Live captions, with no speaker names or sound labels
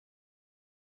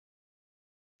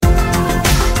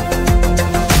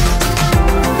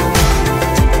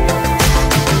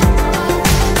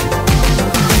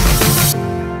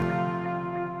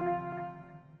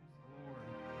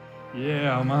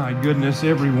Yeah, my goodness,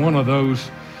 every one of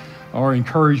those are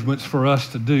encouragements for us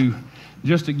to do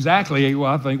just exactly,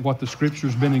 I think, what the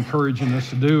Scripture's been encouraging us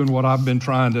to do and what I've been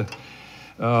trying to,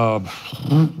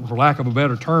 for lack of a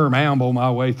better term, amble my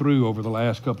way through over the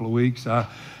last couple of weeks. I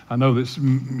know that,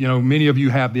 many of you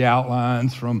have the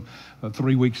outlines from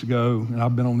 3 weeks ago, and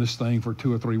I've been on this thing for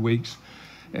 2 or 3 weeks,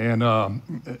 and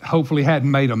hopefully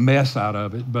hadn't made a mess out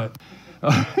of it, but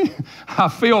I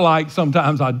feel like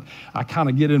sometimes I kind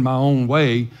of get in my own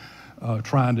way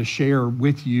trying to share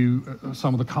with you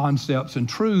some of the concepts and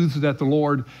truths that the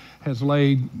Lord has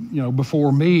laid,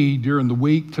 before me during the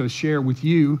week to share with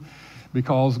you,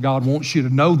 because God wants you to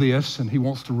know this and He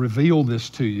wants to reveal this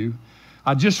to you.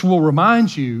 I just will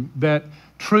remind you that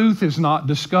truth is not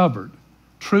discovered.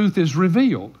 Truth is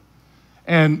revealed.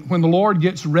 And when the Lord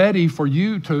gets ready for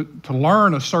you to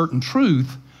learn a certain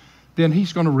truth, then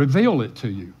He's going to reveal it to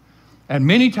you. And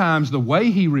many times the way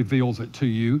He reveals it to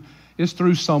you is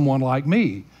through someone like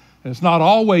me. It's not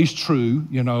always true,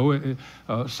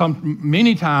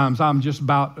 many times I'm just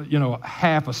about,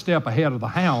 half a step ahead of the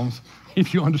hounds,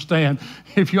 if you understand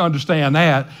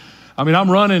that. I mean, I'm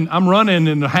running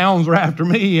and the hounds are after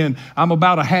me, and I'm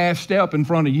about a half step in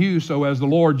front of you. So as the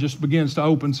Lord just begins to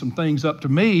open some things up to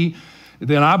me,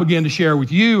 then I begin to share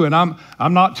with you, and I'm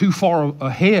not too far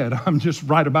ahead. I'm just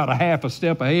right about a half a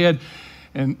step ahead.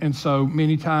 And so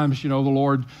many times, the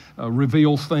Lord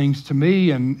reveals things to me,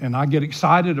 and I get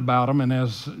excited about them. And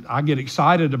as I get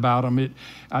excited about them,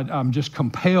 I'm just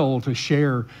compelled to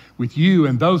share with you.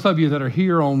 And those of you that are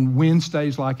here on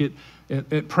Wednesdays, like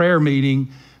at prayer meeting,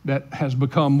 that has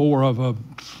become more of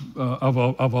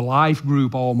a life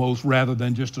group almost, rather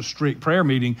than just a strict prayer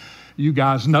meeting. You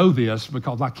guys know this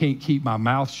because I can't keep my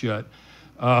mouth shut.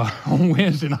 On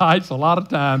Wednesday nights, a lot of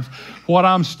times what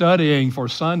I'm studying for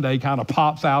Sunday kind of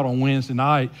pops out on Wednesday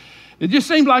night. It just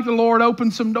seems like the Lord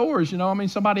opens some doors,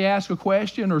 somebody asks a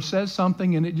question or says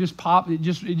something and it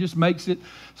just makes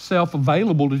itself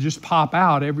available to just pop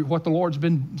out what the Lord's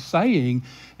been saying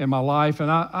in my life. And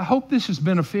I hope this is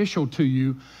beneficial to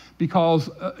you because,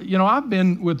 I've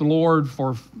been with the Lord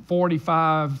for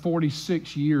 45,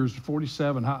 46 years,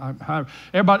 47.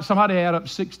 Somebody add up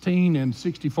 16 and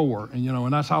 64,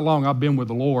 and that's how long I've been with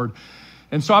the Lord.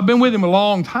 And so I've been with Him a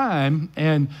long time,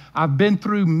 and I've been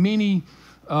through many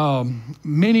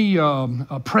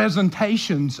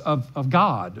presentations of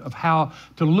God, of how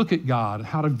to look at God,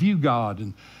 how to view God,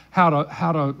 and how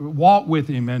to walk with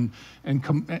Him,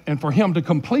 and for Him to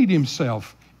complete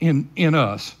Himself in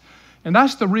us. And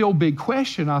that's the real big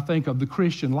question, I think, of the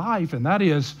Christian life, and that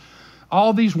is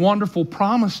all these wonderful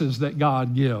promises that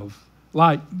God gives,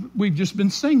 like we've just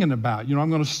been singing about. I'm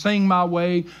going to sing my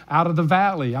way out of the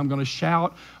valley. I'm going to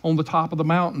shout on the top of the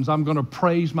mountains. I'm going to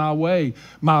praise my way.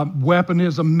 My weapon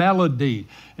is a melody.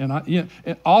 And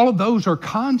all of those are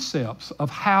concepts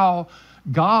of how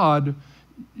God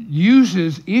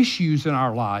uses issues in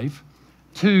our life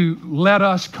to let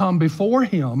us come before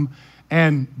Him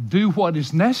and do what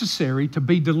is necessary to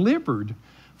be delivered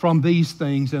from these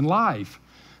things in life.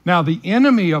 Now, the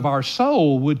enemy of our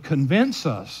soul would convince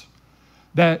us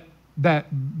that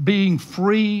being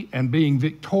free and being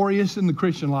victorious in the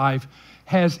Christian life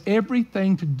has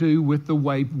everything to do with the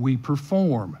way we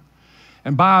perform.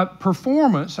 And by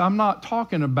performance, I'm not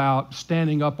talking about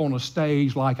standing up on a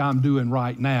stage like I'm doing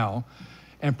right now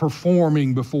and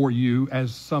performing before you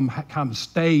as some kind of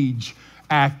stage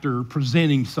actor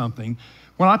presenting something.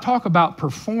 When I talk about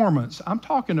performance, I'm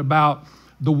talking about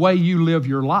the way you live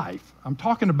your life. I'm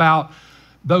talking about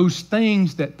those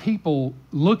things that people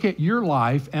look at your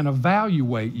life and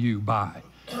evaluate you by.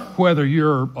 Whether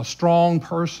you're a strong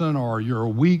person or you're a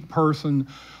weak person,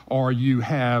 or you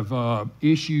have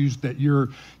issues that you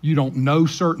don't know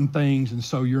certain things and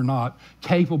so you're not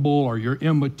capable, or you're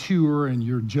immature and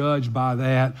you're judged by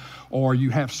that, or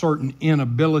you have certain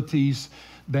inabilities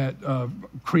that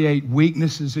create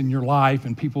weaknesses in your life,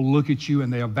 and people look at you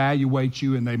and they evaluate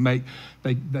you and they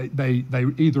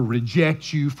either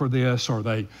reject you for this, or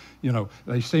they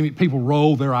see people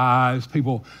roll their eyes,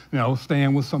 people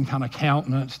stand with some kind of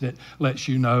countenance that lets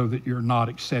you know that you're not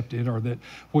accepted, or that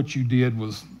what you did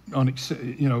was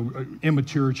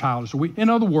immature, childish. In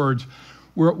other words,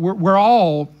 we're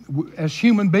all, as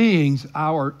human beings,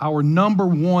 our number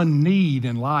one need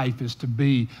in life is to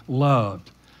be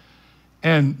loved.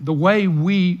 And the way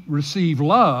we receive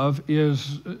love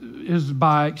is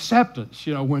by acceptance.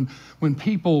 When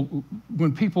people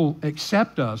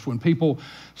accept us, when people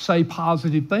say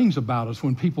positive things about us,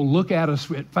 when people look at us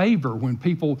with favor, when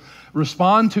people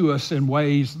respond to us in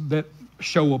ways that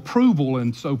show approval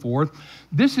and so forth,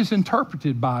 this is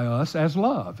interpreted by us as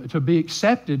love. To be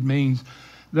accepted means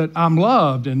that I'm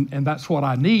loved and that's what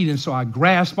I need. And so I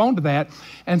grasp onto that.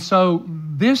 And so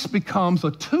this becomes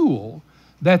a tool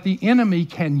that the enemy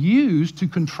can use to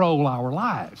control our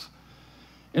lives.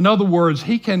 In other words,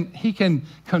 he can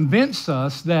convince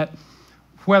us that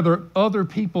whether other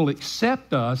people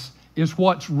accept us is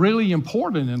what's really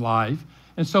important in life.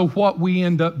 And so what we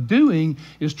end up doing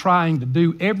is trying to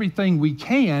do everything we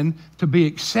can to be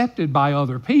accepted by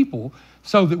other people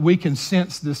so that we can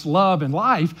sense this love in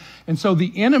life. And so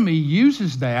the enemy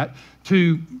uses that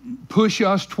to push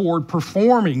us toward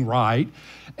performing right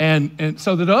and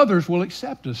so that others will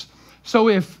accept us. So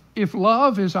if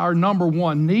love is our number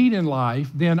one need in life,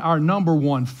 then our number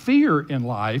one fear in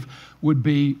life would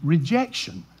be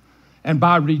rejection. And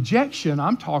by rejection,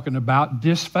 I'm talking about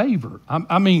disfavor.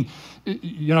 I mean,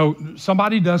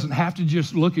 somebody doesn't have to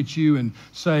just look at you and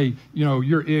say,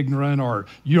 you're ignorant, or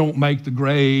you don't make the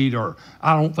grade, or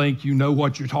I don't think you know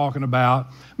what you're talking about.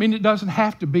 I mean, it doesn't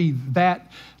have to be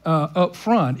that up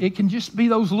front. It can just be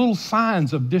those little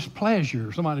signs of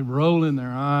displeasure, somebody rolling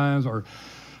their eyes, or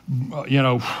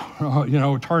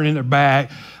turning their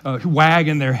back,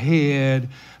 wagging their head.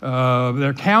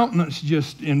 Their countenance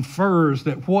just infers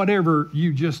that whatever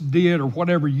you just did or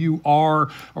whatever you are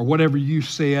or whatever you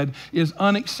said is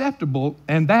unacceptable,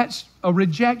 and that's a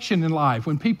rejection in life.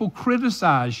 When people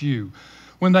criticize you,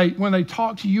 when they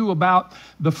talk to you about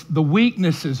the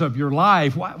weaknesses of your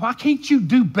life, why can't you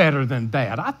do better than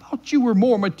that? I thought you were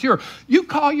more mature. You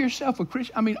call yourself a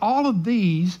Christian. I mean, all of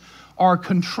these are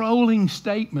controlling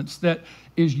statements that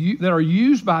are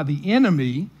used by the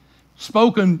enemy,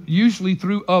 spoken usually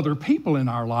through other people in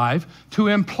our life, to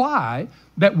imply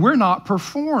that we're not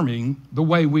performing the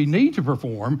way we need to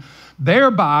perform,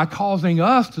 thereby causing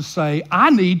us to say, I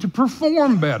need to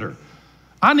perform better.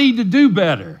 I need to do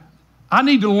better. I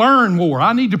need to learn more.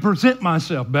 I need to present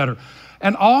myself better.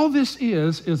 And all this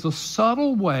is a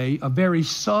subtle way, a very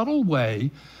subtle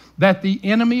way, that the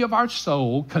enemy of our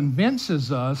soul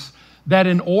convinces us that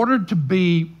in order to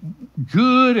be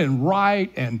good and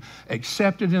right and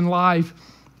accepted in life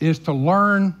is to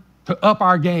learn to up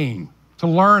our game, to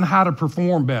learn how to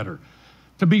perform better,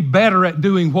 to be better at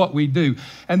doing what we do.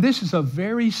 And this is a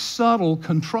very subtle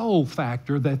control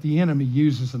factor that the enemy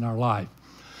uses in our life.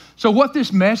 So what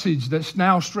this message that's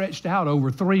now stretched out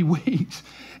over 3 weeks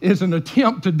is an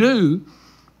attempt to do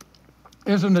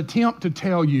is an attempt to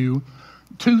tell you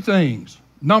 2 things.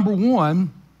 Number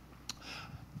one,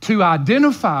 to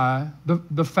identify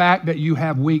the fact that you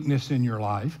have weakness in your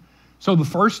life. So the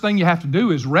first thing you have to do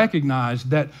is recognize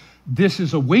that this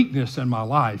is a weakness in my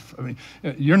life. I mean,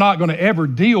 you're not going to ever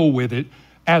deal with it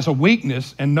as a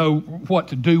weakness and know what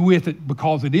to do with it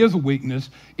because it is a weakness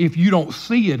if you don't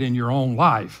see it in your own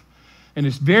life. And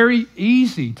it's very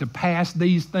easy to pass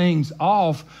these things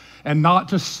off and not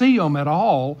to see them at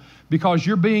all because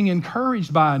you're being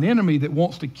encouraged by an enemy that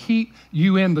wants to keep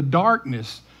you in the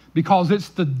darkness, because it's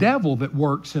the devil that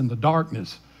works in the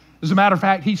darkness. As a matter of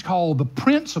fact, he's called the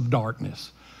Prince of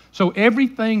Darkness. So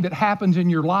everything that happens in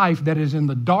your life that is in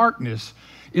the darkness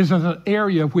is an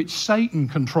area which Satan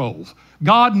controls.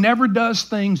 God never does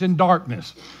things in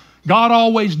darkness. God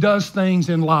always does things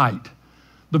in light.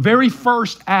 The very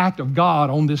first act of God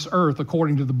on this earth,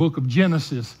 according to the book of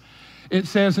Genesis, it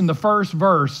says in the first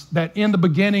verse that in the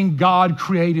beginning God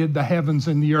created the heavens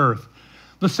and the earth.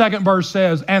 The second verse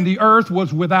says, and the earth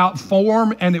was without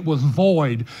form and it was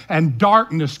void, and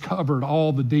darkness covered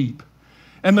all the deep.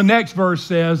 And the next verse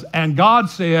says, and God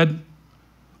said,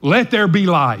 let there be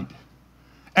light.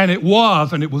 And it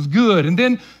was good. And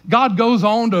then God goes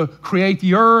on to create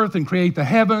the earth and create the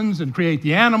heavens and create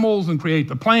the animals and create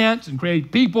the plants and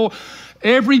create people.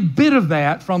 Every bit of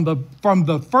that from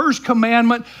the first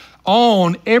commandment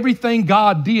on, everything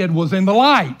God did was in the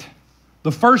light.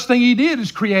 The first thing he did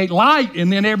is create light,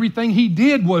 and then everything he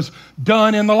did was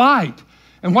done in the light.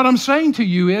 And what I'm saying to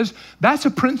you is that's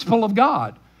a principle of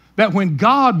God, that when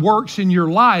God works in your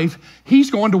life,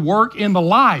 he's going to work in the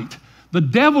light. The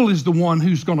devil is the one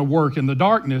who's going to work in the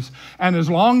darkness. And as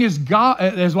long as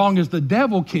the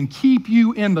devil can keep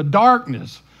you in the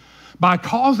darkness by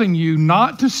causing you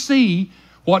not to see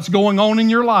what's going on in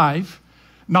your life,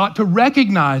 not to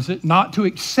recognize it, not to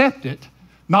accept it,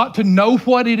 not to know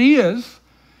what it is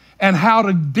and how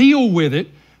to deal with it,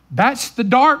 that's the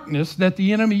darkness that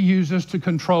the enemy uses to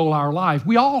control our life.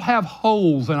 We all have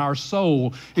holes in our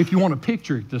soul, if you want to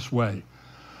picture it this way.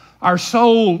 Our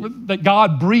soul that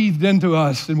God breathed into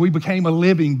us and we became a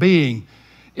living being.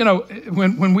 You know,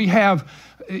 when we have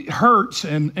hurts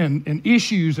and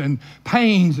issues and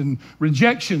pains and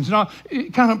rejections, and all,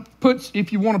 it kind of puts,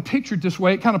 if you want to picture it this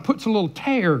way, it kind of puts a little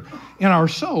tear in our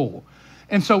soul.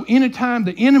 And so anytime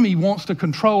the enemy wants to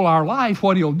control our life,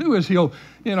 what he'll do is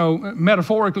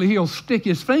metaphorically, he'll stick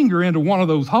his finger into one of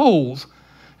those holes.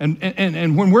 And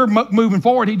when we're moving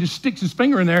forward, he just sticks his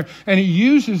finger in there, and he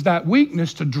uses that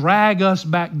weakness to drag us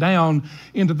back down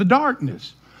into the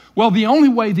darkness. Well, the only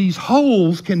way these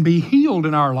holes can be healed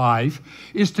in our life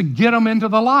is to get them into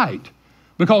the light.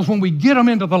 Because when we get them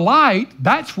into the light,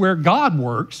 that's where God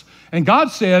works. And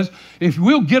God says, if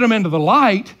we'll get them into the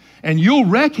light, and you'll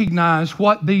recognize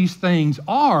what these things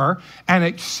are and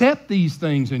accept these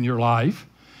things in your life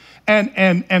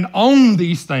and own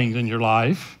these things in your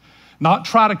life, not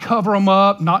try to cover them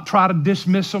up, not try to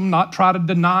dismiss them, not try to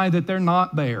deny that they're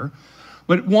not there.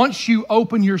 But once you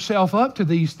open yourself up to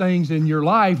these things in your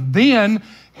life, then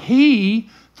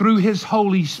He, through His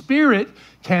Holy Spirit,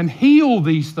 can heal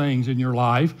these things in your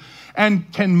life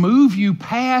and can move you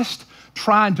past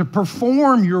trying to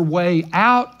perform your way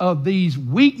out of these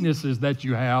weaknesses that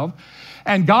you have.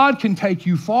 And God can take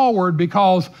you forward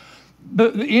because the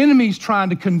enemy's trying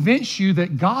to convince you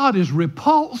that God is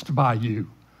repulsed by you,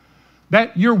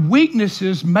 that your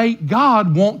weaknesses make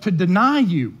God want to deny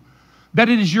you, that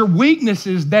it is your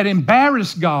weaknesses that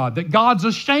embarrass God, that God's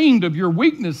ashamed of your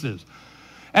weaknesses,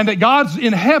 and that God's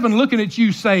in heaven looking at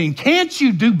you saying, can't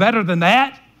you do better than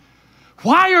that?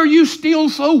 Why are you still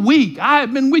so weak? I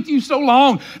have been with you so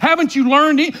long. Haven't you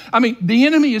learned it? The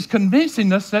enemy is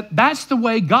convincing us that that's the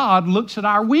way God looks at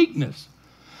our weakness.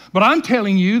 But I'm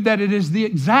telling you that it is the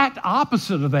exact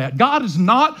opposite of that. God is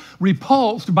not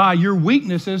repulsed by your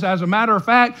weaknesses. As a matter of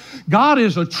fact, God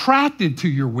is attracted to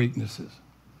your weaknesses.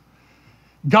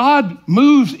 God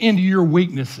moves into your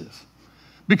weaknesses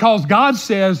because God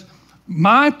says,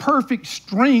 my perfect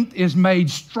strength is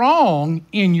made strong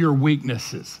in your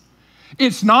weaknesses.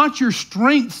 It's not your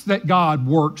strengths that God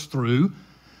works through,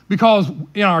 because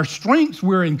in our strengths,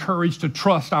 we're encouraged to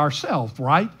trust ourselves,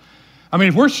 right?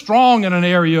 If we're strong in an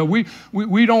area, we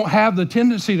don't have the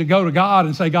tendency to go to God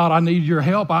and say, God, I need your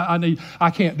help.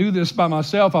 I can't do this by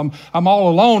myself. I'm all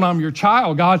alone. I'm your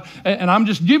child, God, and I'm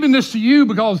just giving this to you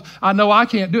because I know I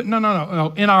can't do it.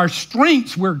 No. In our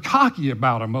strengths, we're cocky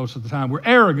about them most of the time. We're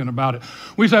arrogant about it.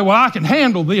 We say, well, I can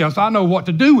handle this. I know what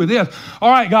to do with this. All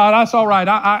right, God, that's all right.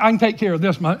 I can take care of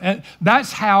this. And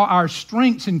that's how our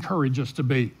strengths encourage us to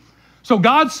be. So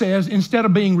God says, instead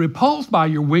of being repulsed by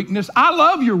your weakness, I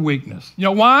love your weakness. You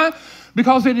know why?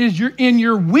 Because it is in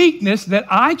your weakness that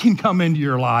I can come into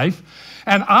your life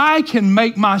and I can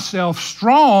make myself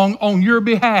strong on your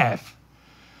behalf.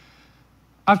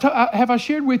 Have I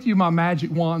shared with you my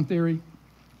magic wand theory?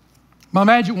 My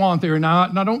magic wand theory. Now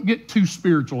don't get too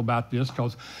spiritual about this,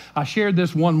 because I shared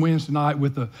this one Wednesday night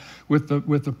with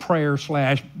the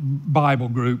prayer/Bible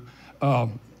group.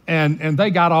 And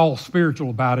they got all spiritual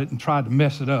about it and tried to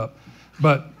mess it up.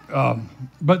 But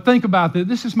think about this.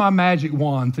 This is my magic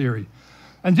wand theory.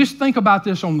 And just think about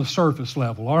this on the surface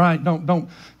level, all right?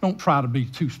 Don't try to be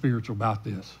too spiritual about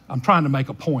this. I'm trying to make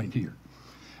a point here.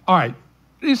 All right,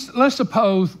 let's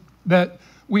suppose that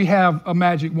we have a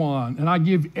magic wand, and I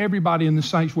give everybody in the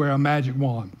sanctuary a magic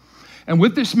wand. And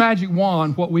with this magic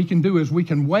wand, what we can do is we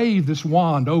can wave this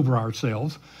wand over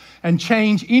ourselves and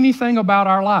change anything about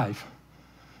our life.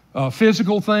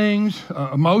 Physical things,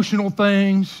 emotional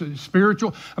things,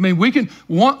 spiritual. We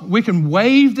can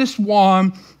wave this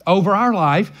wand over our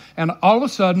life, and all of a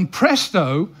sudden,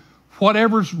 presto,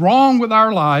 whatever's wrong with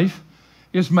our life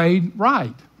is made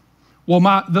right. Well,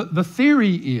 my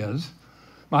theory is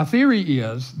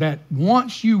that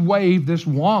once you wave this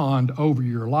wand over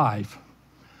your life,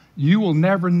 you will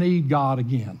never need God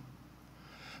again.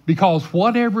 Because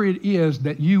whatever it is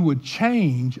that you would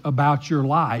change about your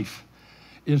life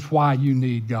is why you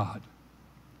need God.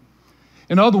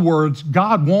 In other words,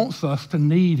 God wants us to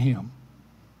need Him,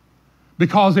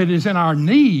 because it is in our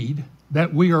need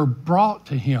that we are brought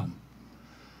to Him.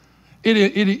 It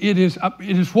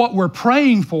is what we're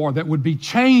praying for that would be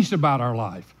changed about our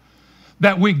life,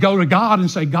 that we go to God and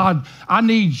say, God, I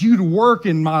need you to work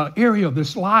in my area of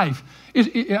this life.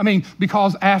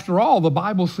 Because after all, the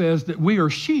Bible says that we are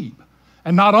sheep.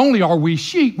 And not only are we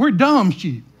sheep, we're dumb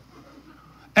sheep.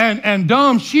 And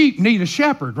dumb sheep need a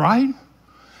shepherd, right?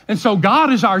 And so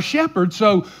God is our shepherd.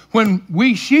 So when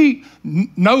we sheep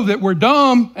know that we're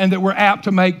dumb and that we're apt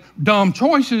to make dumb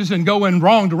choices and go in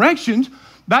wrong directions,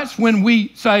 that's when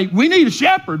we say, we need a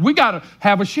shepherd. We got to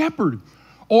have a shepherd.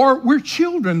 Or we're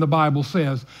children, the Bible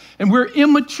says, and we're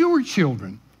immature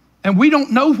children, and we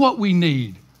don't know what we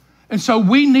need. And so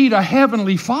we need a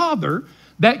heavenly Father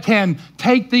that can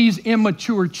take these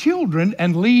immature children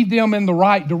and lead them in the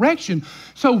right direction.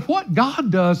 So what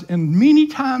God does, and many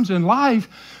times in life,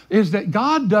 is that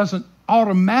God doesn't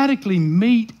automatically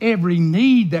meet every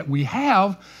need that we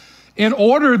have in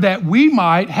order that we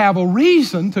might have a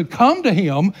reason to come to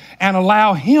Him and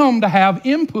allow Him to have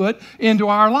input into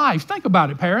our life. Think about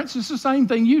it, parents. It's the same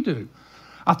thing you do.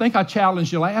 I think I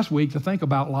challenged you last week to think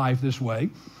about life this way.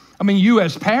 I mean, you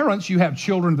as parents, you have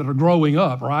children that are growing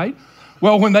up, right?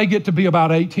 Well, when they get to be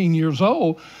about 18 years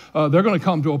old, they're going to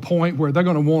come to a point where they're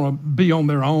going to want to be on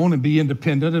their own and be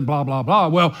independent and blah, blah, blah.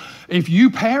 Well, if you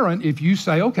parent, if you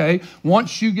say, okay,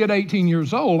 once you get 18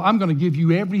 years old, I'm going to give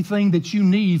you everything that you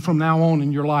need from now on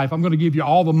in your life. I'm going to give you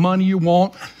all the money you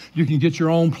want. You can get your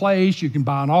own place. You can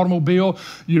buy an automobile.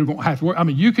 You don't have to work. I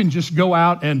mean, you can just go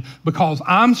out and because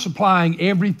I'm supplying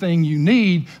everything you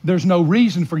need, there's no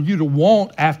reason for you to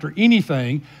want after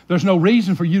anything. There's no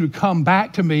reason for you to come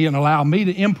back to me and allow me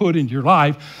to input into your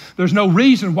life. There's no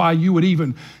reason why you would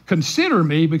even consider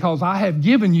me because I have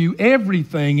given you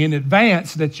everything in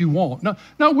advance that you want.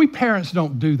 No, we parents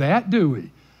don't do that, do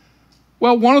we?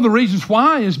 Well, one of the reasons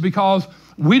why is because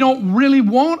we don't really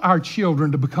want our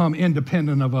children to become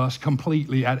independent of us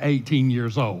completely at 18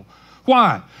 years old.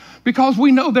 Why? Because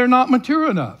we know they're not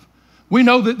mature enough. We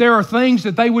know that there are things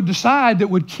that they would decide that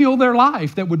would kill their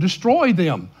life, that would destroy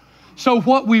them. So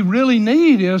what we really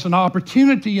need is an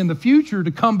opportunity in the future to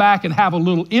come back and have a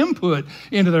little input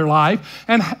into their life.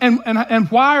 And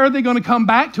why are they going to come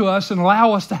back to us and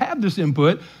allow us to have this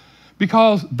input?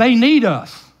 Because they need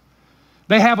us.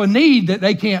 They have a need that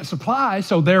they can't supply,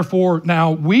 so therefore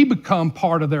now we become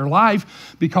part of their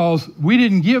life because we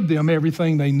didn't give them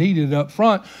everything they needed up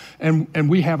front, and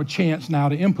we have a chance now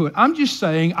to input. I'm just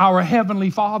saying our Heavenly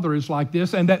Father is like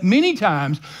this, and that many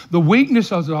times the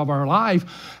weaknesses of our life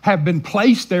have been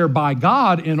placed there by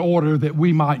God in order that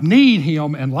we might need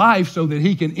Him in life so that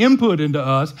He can input into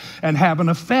us and have an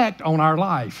effect on our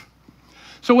life.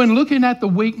 So in looking at the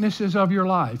weaknesses of your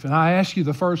life, and I ask you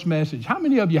the first message, how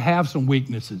many of you have some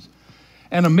weaknesses?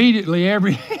 And immediately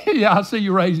yeah, I see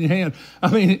you raising your hand. I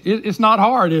mean, it's not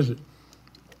hard, is it?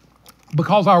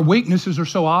 Because our weaknesses are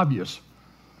so obvious.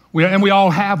 And we all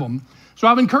have them. So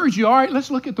I've encouraged you, all right, let's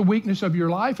look at the weakness of your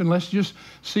life and let's just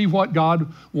see what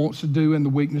God wants to do in the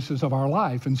weaknesses of our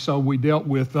life. And so we dealt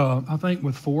with, I think,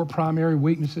 with 4 primary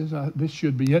weaknesses. This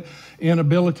should be it.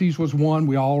 Inabilities was one.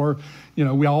 We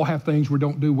all have things we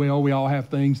don't do well. We all have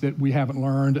things that we haven't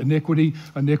learned. Iniquity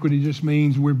just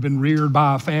means we've been reared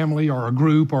by a family or a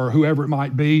group or whoever it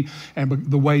might be, and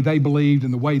the way they believed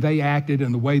and the way they acted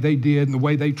and the way they did and the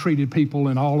way they treated people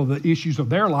and all of the issues of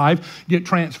their life get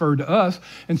transferred to us.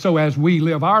 And so as we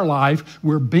live our life,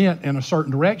 we're bent in a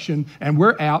certain direction and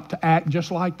we're apt to act just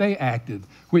like they acted,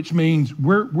 which means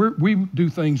we do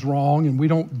things wrong and we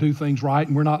don't do things right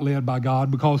and we're not led by God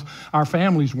because our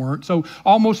families weren't. So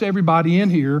almost everybody in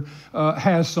here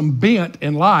has some bent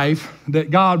in life that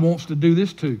God wants to do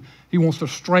this to. He wants to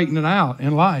straighten it out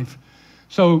in life.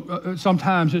 So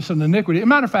sometimes it's an iniquity. As a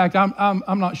matter of fact,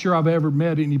 I'm not sure I've ever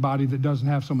met anybody that doesn't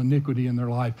have some iniquity in their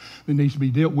life that needs to be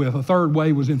dealt with. A third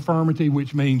way was infirmity,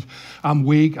 which means I'm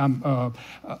weak, I'm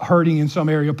hurting in some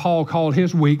area. Paul called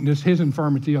his weakness, his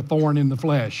infirmity, a thorn in the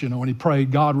flesh. And he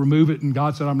prayed, God, remove it. And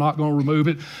God said, I'm not going to remove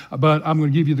it, but I'm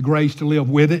going to give you the grace to live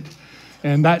with it.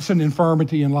 And that's an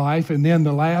infirmity in life. And then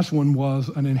the last one was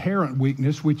an inherent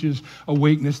weakness, which is a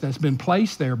weakness that's been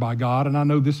placed there by God. And I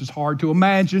know this is hard to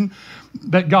imagine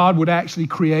that God would actually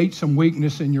create some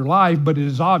weakness in your life, but it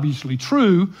is obviously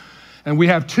true. And we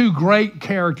have 2 great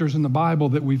characters in the Bible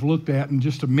that we've looked at, and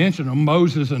just to mention them,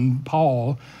 Moses and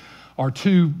Paul are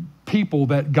 2 people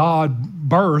that God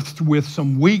birthed with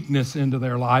some weakness into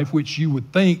their life, which you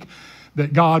would think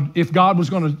that if God was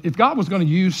going to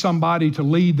use somebody to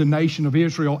lead the nation of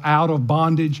Israel out of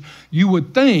bondage, you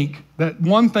would think that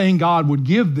one thing God would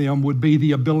give them would be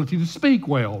the ability to speak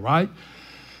well, right?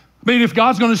 I mean, if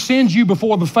God's going to send you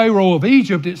before the Pharaoh of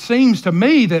Egypt, it seems to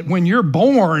me that when you're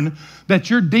born,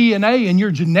 that your DNA and your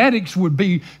genetics would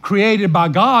be created by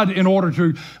God in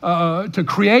order to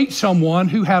create someone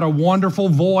who had a wonderful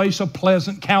voice, a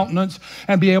pleasant countenance,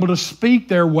 and be able to speak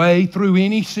their way through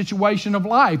any situation of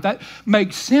life. That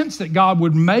makes sense that God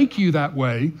would make you that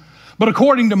way. But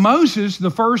according to Moses, the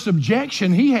first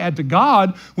objection he had to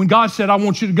God when God said, I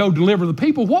want you to go deliver the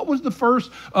people, what was the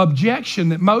first objection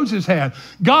that Moses had?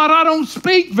 God, I don't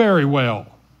speak very well.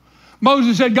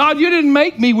 Moses said, God, you didn't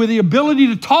make me with the ability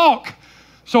to talk,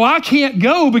 so I can't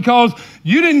go because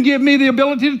you didn't give me the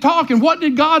ability to talk. And what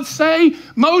did God say?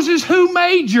 Moses, who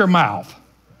made your mouth?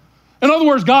 In other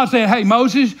words, God said, hey,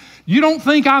 Moses, you don't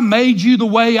think I made you the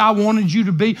way I wanted you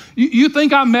to be? You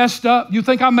think I messed up? You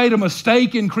think I made a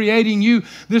mistake in creating you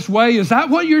this way? Is that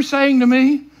what you're saying to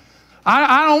me?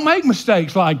 I don't make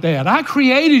mistakes like that. I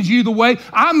created you the way,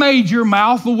 I made your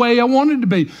mouth the way I wanted to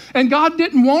be. And God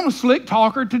didn't want a slick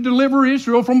talker to deliver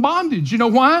Israel from bondage. You know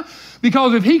why?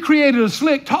 Because if he created a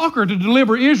slick talker to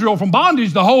deliver Israel from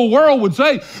bondage, the whole world would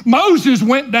say, Moses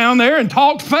went down there and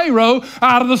talked Pharaoh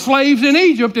out of the slaves in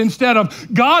Egypt instead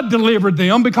of God delivered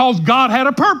them, because God had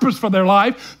a purpose for their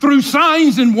life through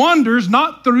signs and wonders,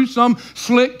 not through some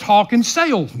slick talking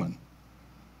salesman.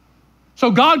 So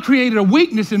God created a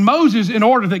weakness in Moses in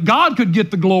order that God could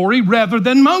get the glory rather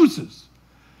than Moses.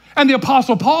 And the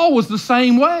Apostle Paul was the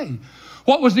same way.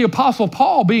 What was the Apostle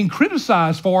Paul being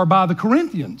criticized for by the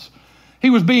Corinthians? He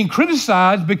was being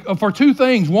criticized for two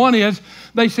things. One is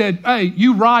they said, hey,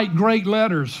 you write great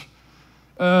letters.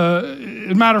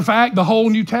 As a matter of fact, the whole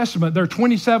New Testament, there are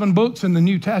 27 books in the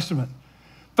New Testament.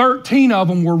 13 of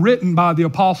them were written by the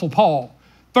Apostle Paul.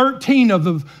 13 of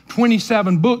the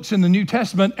 27 books in the New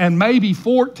Testament, and maybe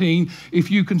 14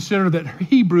 if you consider that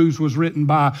Hebrews was written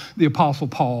by the Apostle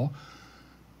Paul.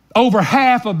 Over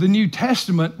half of the New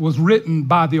Testament was written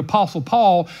by the Apostle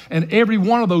Paul, and every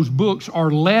one of those books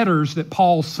are letters that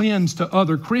Paul sends to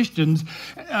other Christians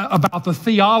about the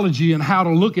theology and how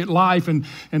to look at life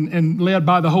and led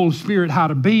by the Holy Spirit how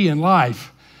to be in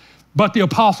life. But the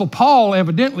Apostle Paul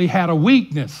evidently had a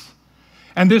weakness.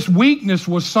 And this weakness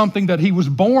was something that he was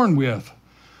born with.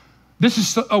 This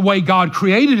is a way God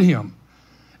created him.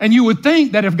 And you would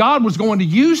think that if God was going to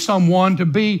use someone to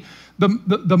be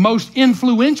the most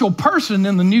influential person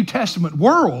in the New Testament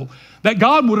world, that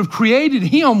God would have created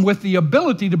him with the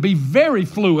ability to be very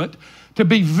fluent, to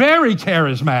be very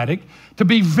charismatic, to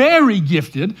be very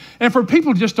gifted, and for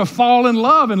people just to fall in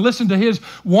love and listen to his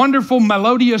wonderful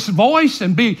melodious voice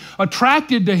and be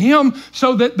attracted to him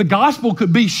so that the gospel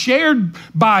could be shared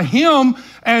by him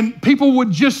and people would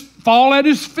just fall at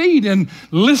his feet and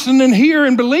listen and hear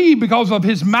and believe because of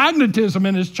his magnetism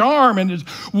and his charm and his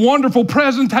wonderful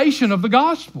presentation of the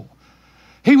gospel.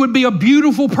 He would be a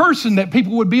beautiful person that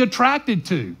people would be attracted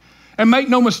to. And make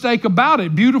no mistake about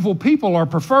it, beautiful people are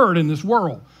preferred in this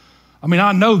world. I mean,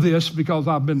 I know this because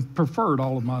I've been preferred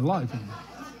all of my life.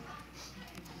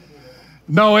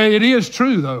 No, it is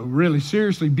true, though, really,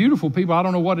 seriously. Beautiful people, I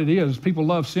don't know what it is. People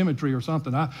love symmetry or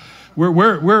something.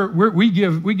 We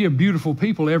give beautiful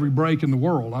people every break in the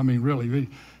world. I mean, really,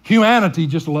 humanity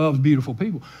just loves beautiful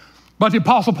people. But the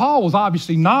Apostle Paul was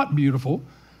obviously not beautiful,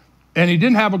 and he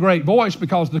didn't have a great voice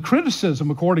because the criticism,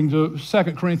 according to 2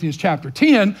 Corinthians chapter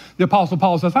 10, the Apostle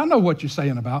Paul says, I know what you're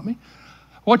saying about me.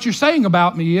 What you're saying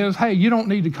about me is, hey, you don't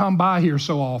need to come by here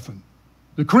so often.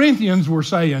 The Corinthians were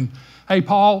saying, hey,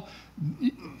 Paul,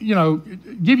 you know,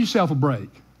 give yourself a break.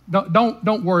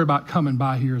 Don't worry about coming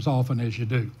by here as often as you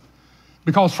do.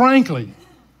 Because frankly,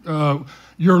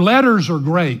 your letters are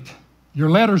great. Your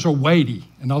letters are weighty.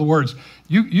 In other words,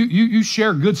 you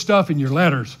share good stuff in your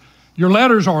letters. Your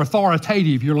letters are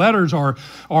authoritative. Your letters are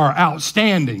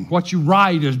outstanding. What you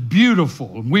write is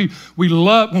beautiful. We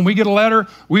love, when we get a letter,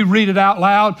 we read it out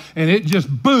loud, and it just,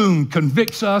 boom,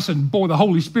 convicts us, and boy, the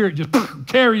Holy Spirit just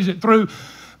carries it through.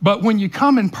 But when you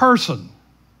come in person,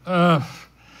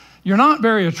 you're not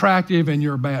very attractive, and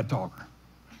you're a bad talker.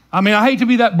 I mean, I hate to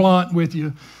be that blunt with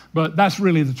you, but that's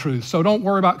really the truth. So don't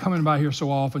worry about coming by here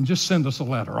so often. Just send us a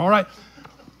letter, all right?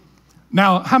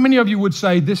 Now, how many of you would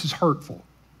say this is hurtful?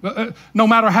 No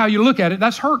matter how you look at it,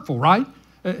 that's hurtful, right?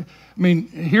 I mean,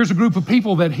 here's a group of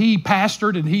people that he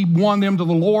pastored and he won them to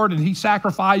the Lord and he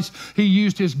sacrificed, he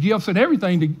used his gifts and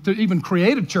everything to even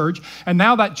create a church. And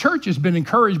now that church has been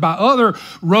encouraged by other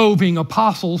roving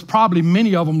apostles, probably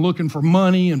many of them looking for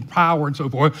money and power and so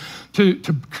forth,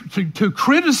 to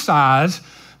criticize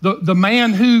the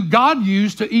man who God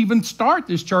used to even start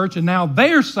this church. And now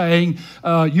they're saying,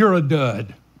 you're a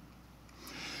dud.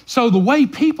 So the way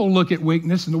people look at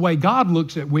weakness and the way God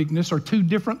looks at weakness are two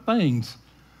different things.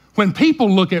 When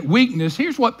people look at weakness,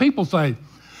 here's what people say.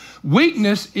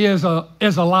 Weakness is a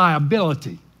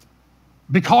liability.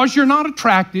 Because you're not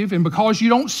attractive and because you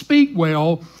don't speak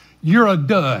well, you're a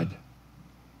dud.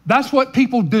 That's what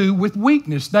people do with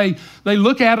weakness. They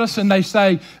look at us and they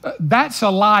say, that's a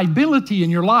liability in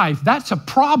your life. That's a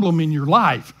problem in your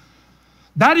life.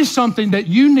 That is something that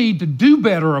you need to do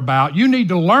better about. You need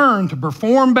to learn to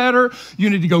perform better. You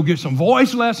need to go get some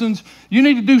voice lessons. You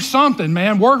need to do something,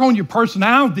 man. Work on your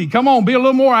personality. Come on, be a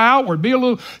little more outward. Be a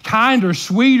little kinder,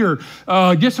 sweeter.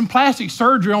 Get some plastic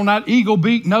surgery on that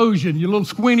eagle-beak nose and your little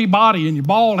squinty body and your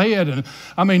bald head. And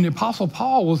I mean, the Apostle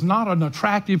Paul was not an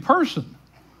attractive person.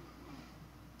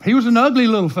 He was an ugly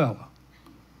little fella.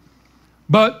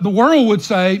 But the world would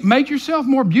say, make yourself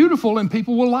more beautiful and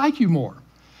people will like you more.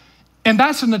 And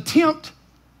that's an attempt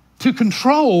to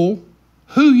control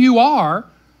who you are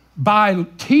by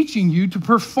teaching you to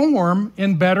perform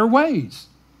in better ways.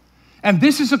 And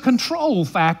this is a control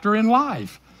factor in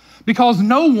life because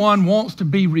no one wants to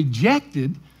be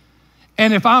rejected.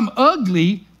 And if I'm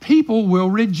ugly, people will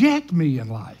reject me in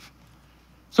life.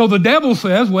 So the devil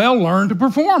says, well, learn to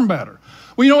perform better.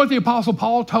 Well, you know what the Apostle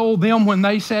Paul told them when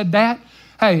they said that?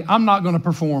 Hey, I'm not going to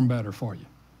perform better for you.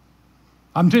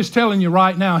 I'm just telling you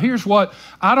right now, here's what,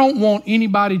 I don't want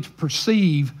anybody to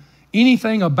perceive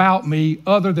anything about me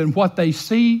other than what they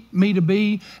see me to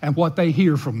be and what they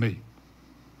hear from me.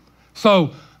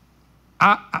 So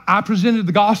I presented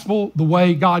the gospel the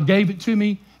way God gave it to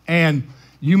me, and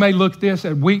you may look at this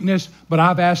as weakness, but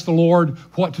I've asked the Lord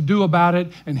what to do about it,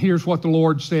 and here's what the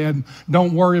Lord said.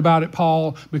 Don't worry about it,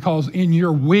 Paul, because in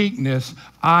your weakness,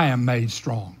 I am made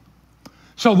strong.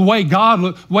 So the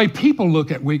way people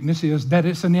look at weakness is that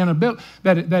it's an inability,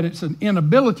 that it's an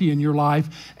inability in your life,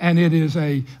 and it is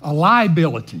a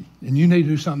liability, and you need to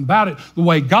do something about it. The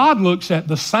way God looks at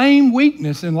the same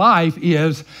weakness in life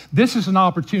is, this is an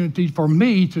opportunity for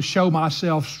me to show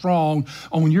myself strong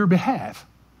on your behalf.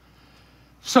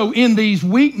 So in these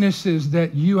weaknesses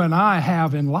that you and I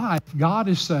have in life, God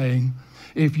is saying,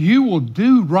 if you will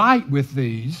do right with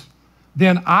these,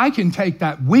 then I can take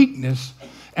that weakness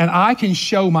and I can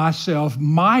show myself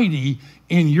mighty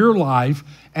in your life,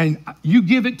 and you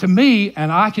give it to me, and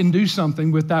I can do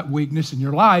something with that weakness in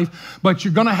your life, but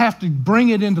you're going to have to bring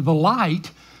it into the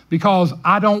light because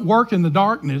I don't work in the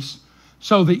darkness.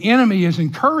 So the enemy is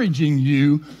encouraging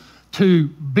you to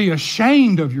be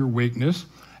ashamed of your weakness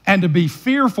and to be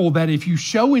fearful that if you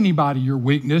show anybody your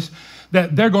weakness,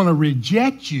 that they're going to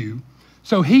reject you.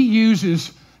 So he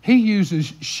uses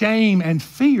shame and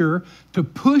fear to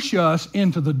push us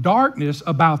into the darkness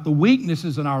about the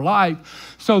weaknesses in our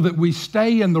life so that we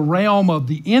stay in the realm of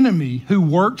the enemy who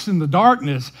works in the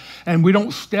darkness, and we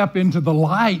don't step into the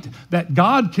light that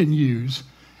God can use,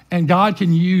 and God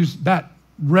can use that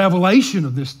revelation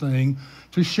of this thing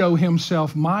to show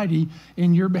himself mighty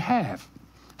in your behalf.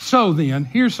 So then,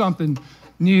 here's something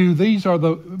new. These are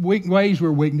the ways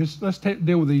we're weakness. Let's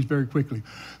deal with these very quickly.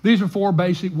 These are 4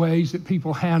 basic ways that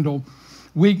people handle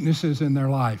weaknesses in their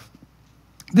life.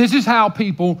 This is how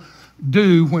people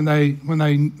do when they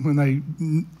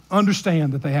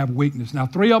understand that they have weakness. Now,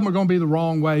 3 of them are going to be the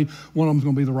wrong way. 1 of them is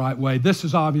going to be the right way. This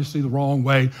is obviously the wrong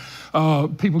way.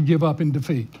 People give up in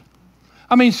defeat.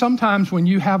 I mean, sometimes when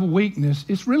you have a weakness,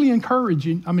 it's really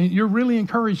encouraging. I mean, you're really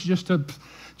encouraged just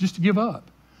to give up.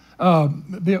 Let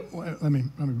me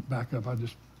back up. I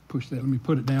just pushed that. Let me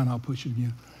put it down. I'll push it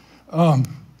again.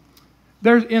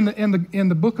 There's in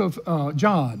the book of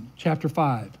John, chapter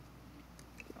 5.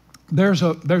 There's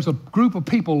a group of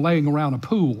people laying around a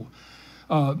pool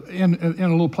in a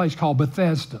little place called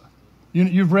Bethesda.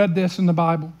 You've read this in the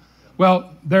Bible?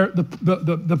 Well,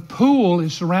 the pool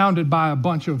is surrounded by a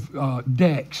bunch of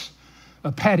decks,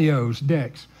 patios,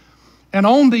 decks, and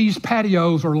on these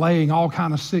patios are laying all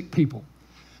kind of sick people.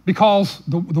 Because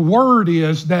the word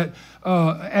is that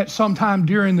at some time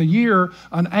during the year,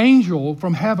 an angel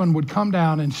from heaven would come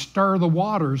down and stir the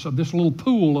waters of this little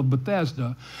pool of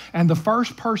Bethesda. And the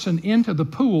first person into the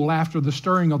pool after the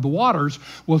stirring of the waters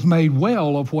was made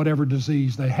well of whatever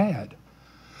disease they had.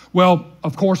 Well,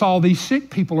 of course, all these sick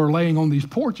people are laying on these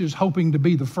porches hoping to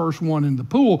be the first one in the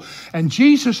pool. And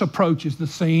Jesus approaches the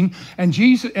scene, and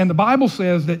the Bible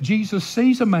says that Jesus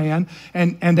sees a man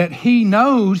and that he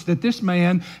knows that this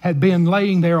man had been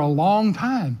laying there a long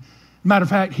time. Matter of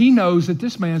fact, he knows that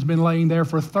this man's been laying there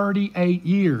for 38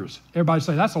 years. Everybody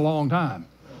say, that's a long time.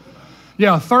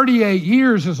 Yeah, 38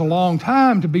 years is a long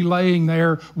time to be laying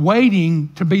there waiting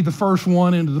to be the first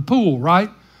one into the pool, right?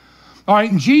 All right,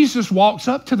 and Jesus walks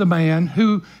up to the man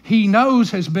who he knows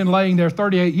has been laying there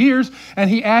 38 years, and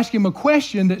he asks him a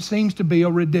question that seems to be a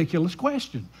ridiculous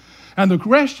question. And the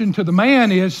question to the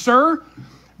man is, sir,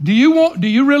 do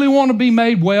you really want to be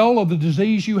made well of the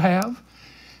disease you have?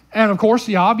 And of course,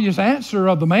 the obvious answer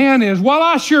of the man is, well,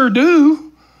 I sure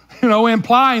do.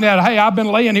 Implying that, hey, I've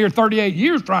been laying here 38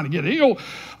 years trying to get healed.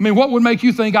 I mean, what would make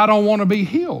you think I don't want to be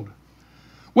healed?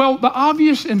 Well, the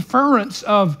obvious inference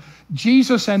of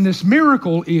Jesus and this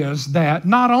miracle is that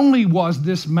not only was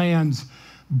this man's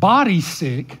body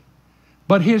sick,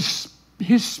 but his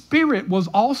spirit was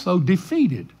also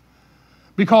defeated.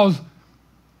 Because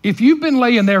if you've been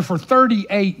laying there for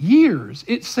 38 years,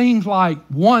 it seems like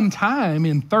one time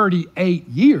in 38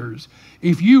 years,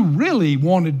 if you really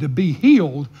wanted to be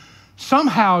healed,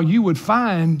 somehow you would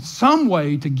find some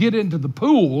way to get into the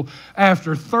pool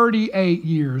after 38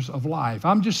 years of life.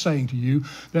 I'm just saying to you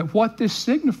that what this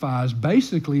signifies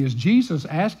basically is Jesus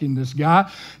asking this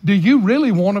guy, do you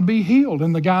really want to be healed?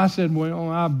 And the guy said, well,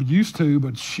 I used to,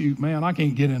 but shoot, man, I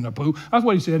can't get in the pool. That's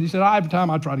what he said. He said, every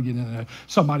time I try to get in there,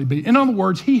 somebody beat. In other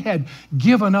words, he had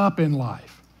given up in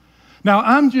life. Now,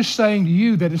 I'm just saying to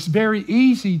you that it's very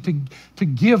easy to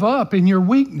give up in your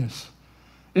weakness.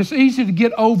 It's easy to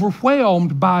get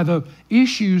overwhelmed by the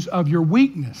issues of your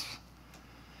weakness.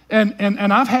 And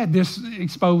I've had this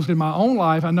exposed in my own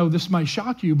life. I know this may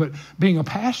shock you, but being a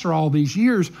pastor all these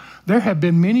years, there have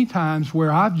been many times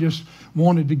where I've just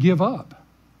wanted to give up.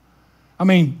 I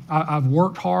mean, I've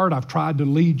worked hard. I've tried to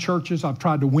lead churches. I've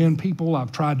tried to win people.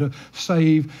 I've tried to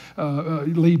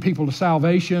lead people to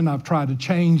salvation. I've tried to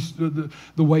change the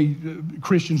way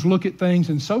Christians look at things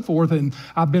and so forth. And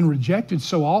I've been rejected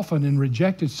so often and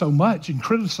rejected so much and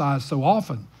criticized so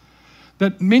often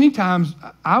that many times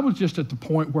I was just at the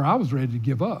point where I was ready to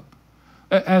give up.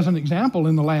 As an example,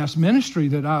 in the last ministry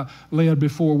that I led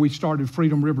before we started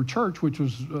Freedom River Church, which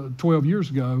was 12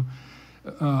 years ago,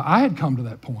 I had come to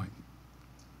that point.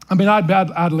 I mean,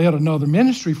 I'd led another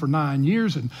ministry for 9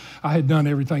 years, and I had done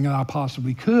everything that I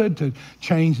possibly could to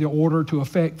change the order, to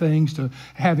affect things, to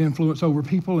have influence over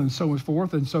people, and so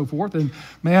forth and so forth. And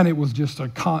man, it was just a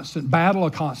constant battle,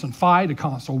 a constant fight, a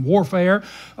constant warfare,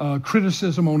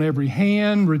 criticism on every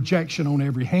hand, rejection on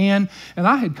every hand. And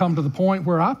I had come to the point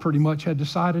where I pretty much had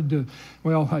decided to,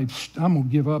 well, hey, I'm going to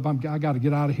give up. I got to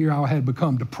get out of here. I had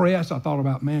become depressed. I thought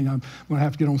about, man, I'm going to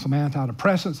have to get on some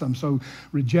antidepressants. I'm so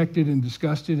rejected and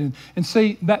disgusted. And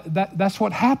see, that's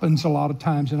what happens a lot of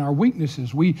times in our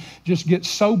weaknesses. We just get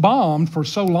so bombed for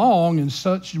so long and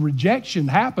such rejection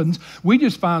happens, we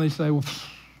just finally say, well,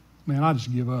 man, I'll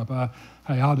just give up.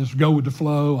 Hey, I'll just go with the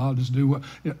flow. I'll just do what.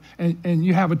 You know, and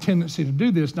you have a tendency to do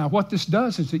this. Now, what this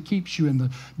does is it keeps you in the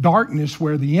darkness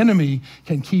where the enemy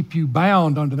can keep you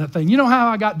bound under that thing. You know how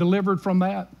I got delivered from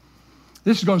that?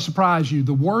 This is going to surprise you.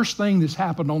 The worst thing that's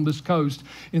happened on this coast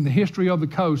in the history of the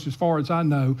coast, as far as I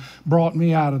know, brought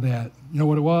me out of that. You know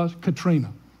what it was?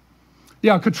 Katrina.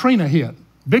 Yeah, Katrina hit.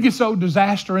 Biggest old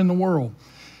disaster in the world.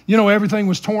 You know, everything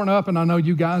was torn up, and I know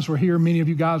you guys were here, many of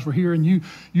you guys were here, and you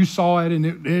saw it,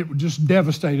 and it just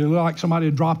devastated. It looked like somebody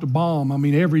had dropped a bomb. I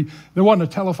mean, there wasn't a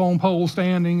telephone pole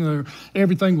standing.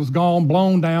 Everything was gone,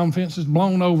 blown down, fences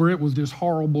blown over. It was just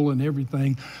horrible and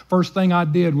everything. First thing I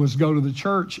did was go to the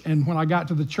church, and when I got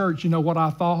to the church, you know what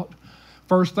I thought?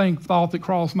 First thought that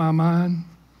crossed my mind,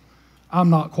 I'm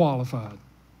not qualified.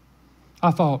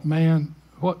 I thought, man,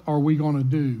 what are we going to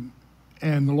do?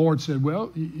 And the Lord said,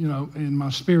 well, you know, in my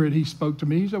spirit, he spoke to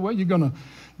me. He said, well, you're going to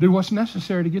do what's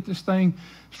necessary to get this thing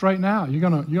straightened out. You're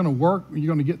going to work. You're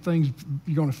going to get things.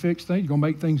 You're going to fix things. You're going to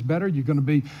make things better. You're going to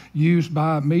be used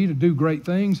by me to do great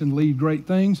things and lead great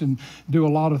things and do a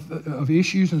lot of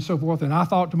issues and so forth. And I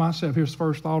thought to myself, here's the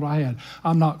first thought I had,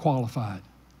 I'm not qualified.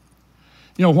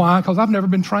 You know why? Because I've never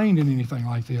been trained in anything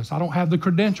like this. I don't have the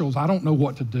credentials. I don't know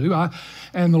what to do.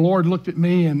 And the Lord looked at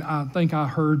me, and I think I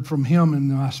heard from him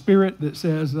in my spirit that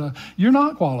says, you're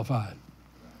not qualified.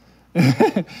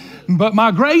 But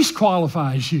my grace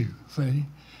qualifies you, see?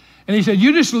 And he said,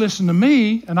 you just listen to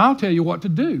me, and I'll tell you what to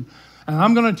do. And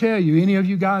I'm going to tell you, any of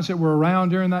you guys that were around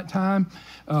during that time,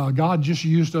 God just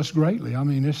used us greatly. I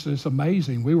mean, it's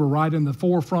amazing. We were right in the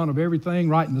forefront of everything,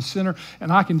 right in the center.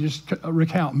 And I can just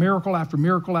recount miracle after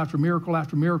miracle after miracle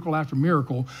after miracle after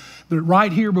miracle, that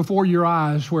right here before your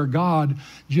eyes where God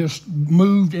just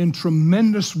moved in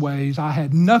tremendous ways. I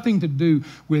had nothing to do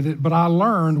with it, but I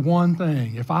learned one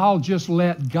thing. If I'll just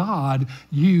let God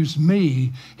use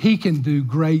me, he can do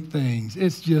great things.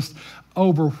 It's just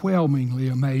overwhelmingly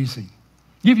amazing.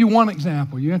 Give you one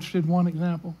example. You interested in one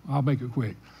example? I'll make it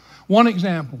quick. One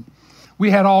example. We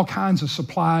had all kinds of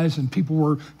supplies, and people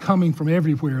were coming from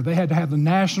everywhere. They had to have the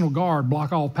National Guard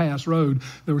block off Pass Road.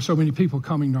 There were so many people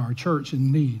coming to our church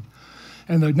in need.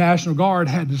 And the National Guard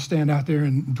had to stand out there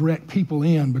and direct people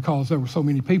in because there were so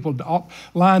many people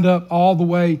lined up all the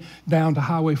way down to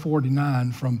Highway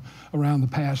 49 from around the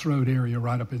Pass Road area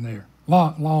right up in there.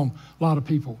 Lot of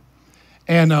people.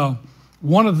 And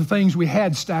one of the things we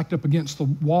had stacked up against the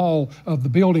wall of the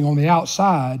building on the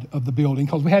outside of the building,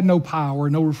 because we had no power,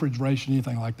 no refrigeration,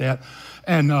 anything like that,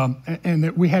 and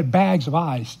that we had bags of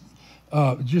ice,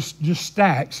 just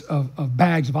stacks of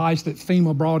bags of ice that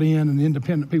FEMA brought in and the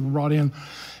independent people brought in.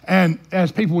 And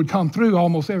as people would come through,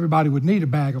 almost everybody would need a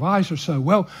bag of ice or so.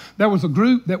 Well, there was a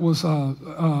group that was,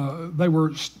 they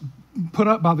were put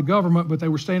up by the government, but they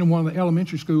were staying in one of the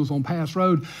elementary schools on Pass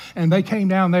Road, and they came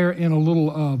down there in a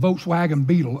little Volkswagen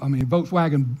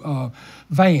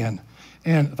van,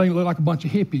 And I think it looked like a bunch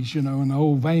of hippies, in the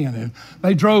old van. And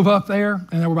they drove up there,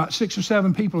 and there were about 6 or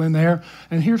 7 people in there.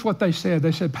 And here's what they said.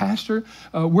 They said, Pastor,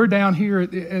 we're down here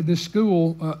at this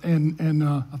school, and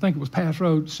I think it was Pass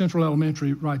Road, Central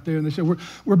Elementary right there. And they said,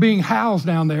 we're being housed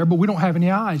down there, but we don't have any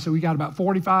ice. So we got about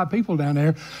 45 people down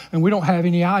there, and we don't have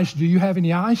any ice. Do you have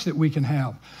any ice that we can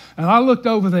have? And I looked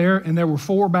over there, and there were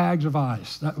 4 bags of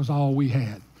ice. That was all we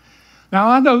had. Now,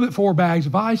 I know that 4 bags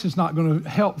of ice is not going to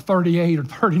help 38 or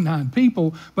 39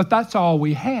 people, but that's all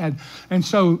we had. And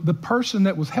so the person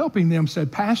that was helping them said,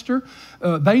 Pastor,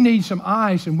 they need some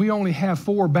ice, and we only have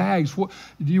 4 bags. Do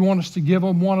you want us to give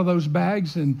them one of those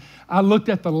bags? And I looked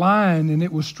at the line, and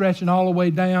it was stretching all the way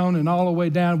down and all the way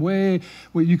down, well,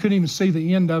 you couldn't even see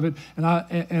the end of it. And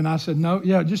I said, no,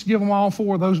 yeah, just give them all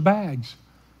 4 of those bags.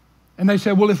 And they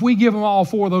said, well, if we give them all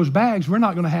 4 of those bags, we're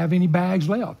not going to have any bags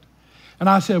left. And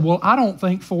I said, well, I don't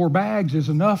think 4 bags is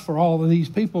enough for all of these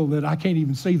people that I can't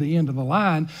even see the end of the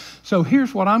line. So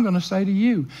here's what I'm going to say to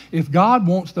you. If God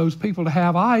wants those people to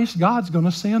have ice, God's going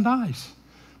to send ice.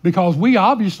 Because we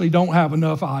obviously don't have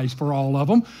enough ice for all of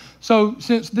them. So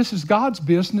since this is God's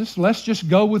business, let's just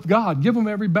go with God. Give them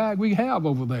every bag we have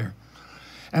over there.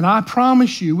 And I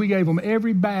promise you, we gave them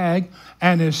every bag.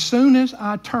 And as soon as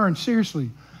I turned,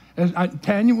 seriously,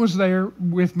 Tanya was there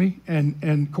with me. And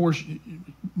of course,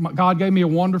 God gave me a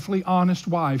wonderfully honest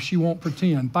wife. She won't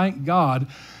pretend. Thank God.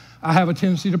 I have a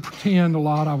tendency to pretend a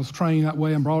lot. I was trained that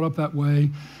way and brought up that way.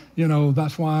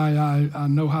 That's why I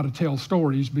know how to tell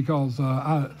stories, because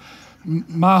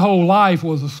my whole life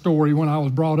was a story when I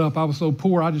was brought up. I was so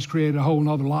poor, I just created a whole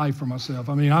other life for myself.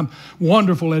 I mean, I'm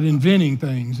wonderful at inventing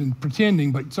things and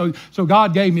pretending, but so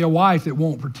God gave me a wife that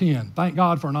won't pretend. Thank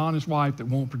God for an honest wife that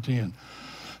won't pretend.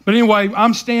 But anyway,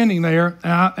 I'm standing there,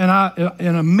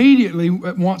 and immediately,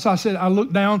 once I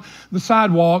looked down the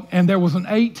sidewalk, and there was an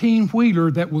 18-wheeler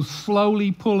that was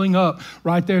slowly pulling up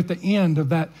right there at the end of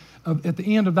that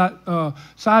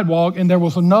sidewalk, and there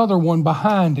was another one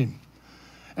behind him.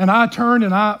 And I turned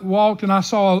and I walked, and I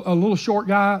saw a little short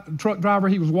guy, truck driver.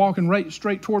 He was walking right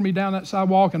straight toward me down that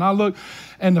sidewalk, and I looked,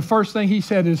 and the first thing he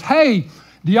said is, "Hey,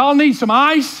 do y'all need some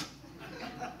ice?"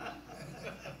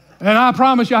 And I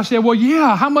promise you, I said, well,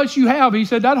 yeah, how much you have? He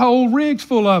said, that whole rig's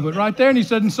full of it right there. And he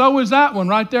said, and so is that one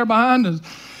right there behind us.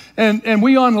 And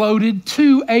we unloaded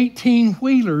 2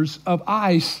 18-wheelers of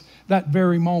ice that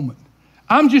very moment.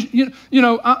 I'm just,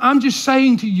 I'm just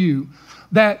saying to you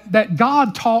that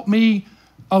God taught me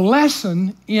a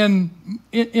lesson in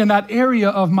that area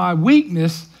of my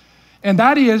weakness. And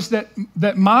that is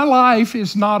that my life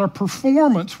is not a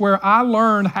performance where I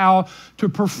learn how to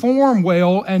perform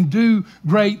well and do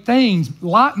great things.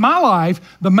 My life,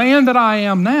 the man that I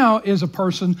am now, is a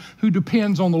person who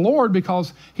depends on the Lord,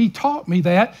 because He taught me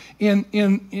that in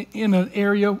an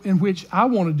area in which I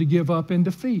wanted to give up in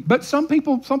defeat. But some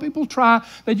people try,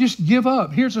 they just give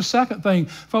up. Here's the second thing,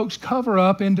 folks: cover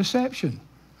up in deception.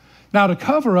 Now, to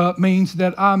cover up means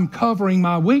that I'm covering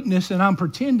my weakness and I'm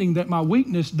pretending that my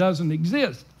weakness doesn't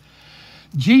exist.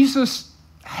 Jesus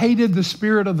hated the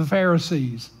spirit of the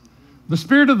Pharisees. The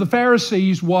spirit of the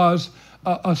Pharisees was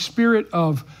a spirit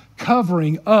of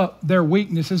covering up their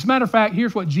weakness. As a matter of fact,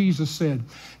 here's what Jesus said.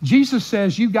 Jesus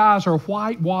says, you guys are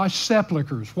whitewashed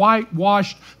sepulchres,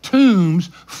 whitewashed tombs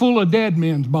full of dead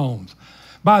men's bones.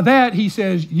 By that, He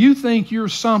says, you think you're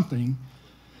something,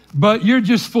 but you're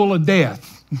just full of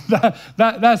death.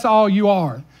 That's all you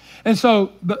are. And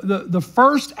so the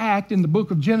first act in the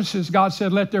book of Genesis, God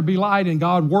said, let there be light, and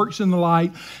God works in the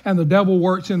light, and the devil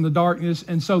works in the darkness.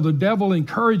 And so the devil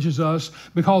encourages us,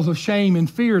 because of shame and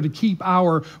fear, to keep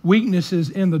our weaknesses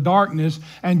in the darkness.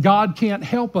 And God can't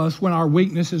help us when our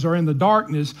weaknesses are in the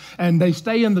darkness, and they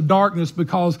stay in the darkness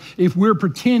because if we're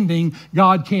pretending,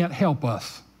 God can't help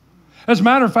us. As a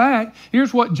matter of fact,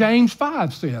 here's what James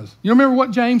 5 says. You remember what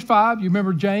James 5? You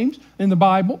remember James in the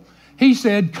Bible? He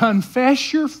said,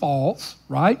 confess your faults,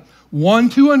 right, one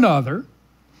to another,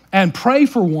 and pray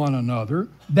for one another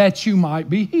that you might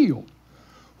be healed.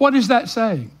 What is that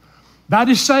saying? That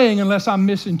is saying, unless I'm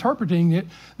misinterpreting it,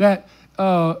 that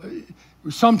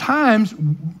sometimes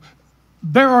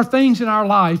there are things in our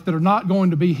life that are not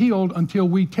going to be healed until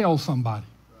we tell somebody,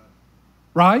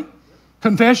 right?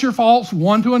 Confess your faults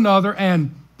one to another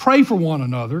and pray for one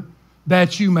another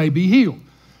that you may be healed.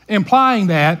 Implying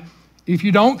that if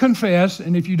you don't confess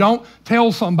and if you don't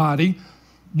tell somebody,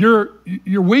 your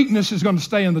weakness is going to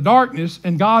stay in the darkness,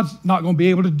 and God's not going to be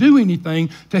able to do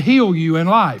anything to heal you in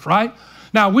life, right?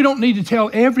 Now, we don't need to tell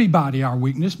everybody our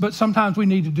weakness, but sometimes we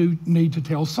need to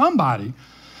tell somebody.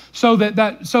 so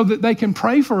that they can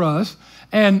pray for us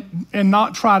and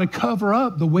not try to cover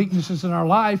up the weaknesses in our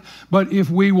life. But if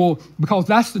we will, because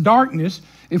that's the darkness,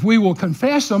 if we will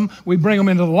confess them, we bring them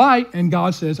into the light, and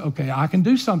God says, okay, I can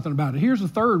do something about it. Here's the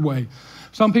third way.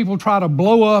 Some people try to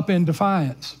blow up in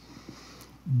defiance.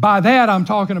 By that, I'm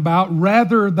talking about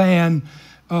rather than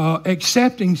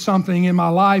accepting something in my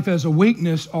life as a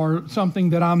weakness or something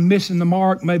that I'm missing the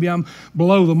mark, maybe I'm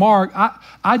below the mark,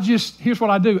 here's what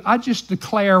I do. I just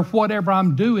declare whatever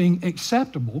I'm doing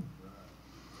acceptable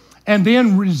and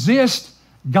then resist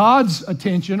God's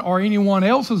attention or anyone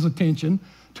else's attention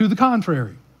to the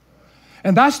contrary.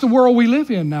 And that's the world we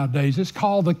live in nowadays. It's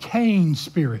called the Cain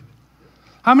spirit.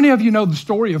 How many of you know the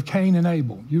story of Cain and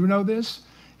Abel? You know this?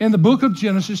 In the book of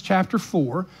Genesis chapter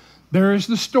 4, there is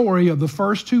the story of the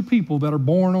first two people that are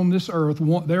born on this earth,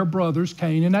 their brothers,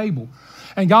 Cain and Abel.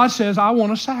 And God says, I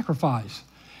want a sacrifice.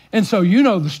 And so you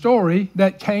know the story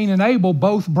that Cain and Abel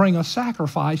both bring a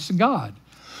sacrifice to God.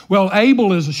 Well,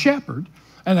 Abel is a shepherd,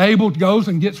 and Abel goes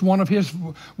and gets one of his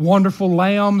wonderful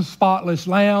lambs, spotless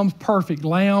lambs, perfect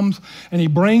lambs, and he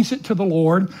brings it to the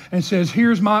Lord and says,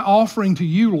 here's my offering to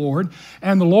you, Lord.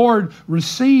 And the Lord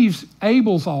receives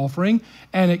Abel's offering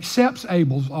and accepts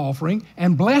Abel's offering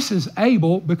and blesses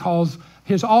Abel because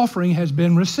his offering has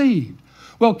been received.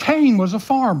 Well, Cain was a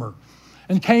farmer,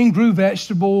 and Cain grew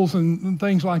vegetables and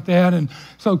things like that. And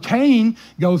so Cain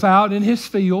goes out in his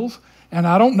fields, and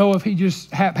I don't know if he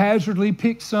just haphazardly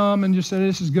picked some and just said,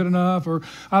 this is good enough, or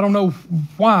I don't know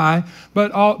why,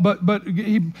 but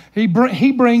he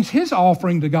brings his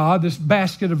offering to God, this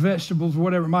basket of vegetables, or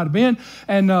whatever it might have been,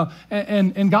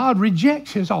 and God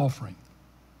rejects his offering.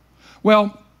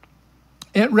 Well,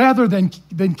 rather than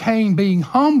Cain being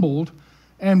humbled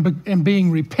and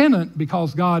being repentant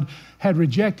because God had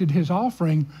rejected his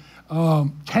offering,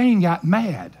 Cain got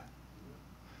mad.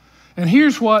 And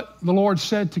here's what the Lord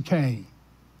said to Cain.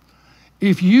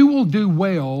 If you will do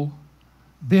well,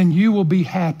 then you will be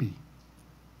happy.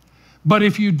 But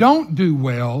if you don't do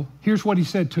well, here's what he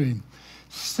said to him.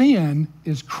 Sin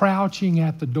is crouching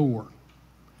at the door,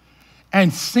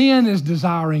 and sin is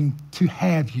desiring to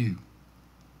have you.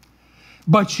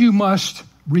 But you must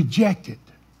reject it.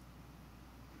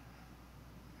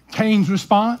 Cain's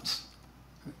response,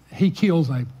 he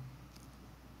kills Abel.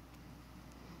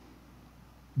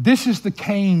 This is the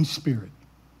Cain spirit.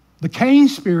 The Cain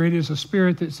spirit is a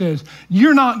spirit that says,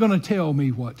 you're not going to tell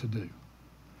me what to do.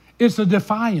 It's a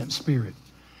defiant spirit.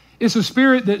 It's a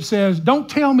spirit that says, don't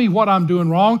tell me what I'm doing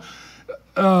wrong.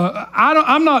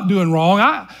 I'm not doing wrong.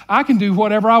 I can do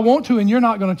whatever I want to, and you're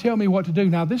not going to tell me what to do.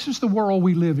 Now, this is the world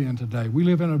we live in today. We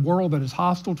live in a world that is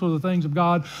hostile to the things of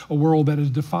God, a world that is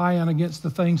defiant against the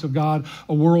things of God,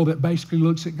 a world that basically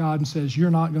looks at God and says,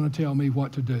 you're not going to tell me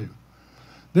what to do.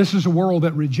 This is a world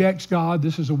that rejects God.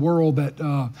 This is a world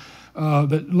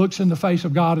that looks in the face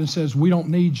of God and says, we don't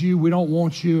need you, we don't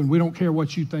want you, and we don't care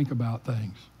what you think about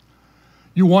things.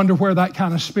 You wonder where that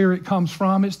kind of spirit comes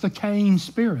from? It's the Cain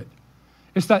spirit.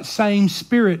 It's that same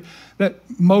spirit that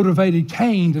motivated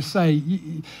Cain to say,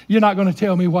 you're not going to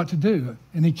tell me what to do.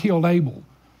 And he killed Abel.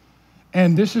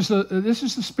 And this is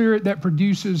the spirit that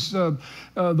produces the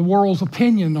world's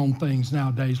opinion on things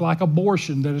nowadays, like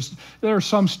abortion. There are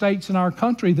some states in our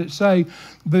country that say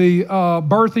the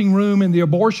birthing room and the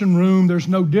abortion room, there's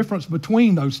no difference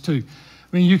between those two.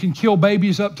 I mean, you can kill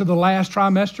babies up to the last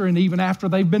trimester and even after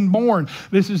they've been born.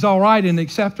 This is all right and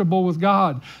acceptable with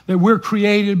God. That we're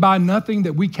created by nothing,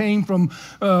 that we came from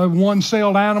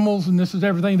one-celled animals, and this is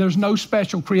everything. There's no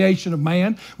special creation of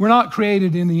man. We're not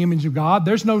created in the image of God.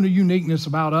 There's no uniqueness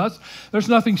about us. There's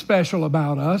nothing special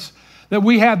about us. That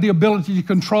we have the ability to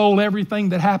control everything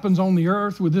that happens on the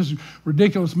earth with this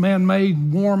ridiculous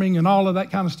man-made warming and all of that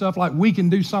kind of stuff, like we can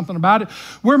do something about it.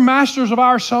 We're masters of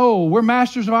our soul. We're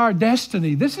masters of our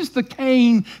destiny. This is the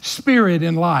Cain spirit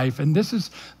in life, and this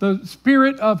is the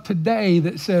spirit of today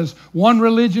that says one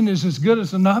religion is as good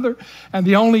as another, and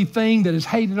the only thing that is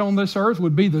hated on this earth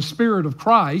would be the spirit of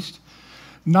Christ,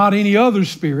 not any other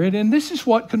spirit. And this is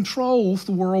what controls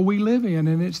the world we live in,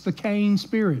 and it's the Cain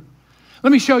spirit.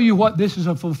 Let me show you what this is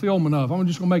a fulfillment of. I'm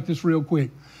just going to make this real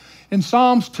quick. In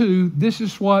Psalms 2, this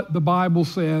is what the Bible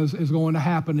says is going to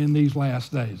happen in these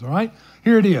last days, all right?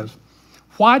 Here it is.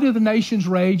 Why do the nations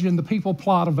rage and the people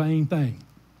plot a vain thing?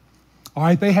 All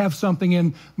right, they have something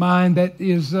in mind that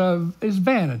is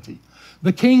vanity.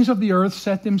 The kings of the earth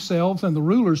set themselves, and the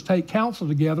rulers take counsel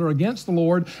together against the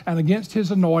Lord and against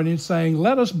his anointed, saying,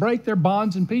 let us break their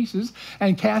bonds in pieces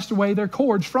and cast away their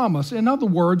cords from us. In other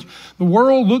words, the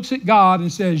world looks at God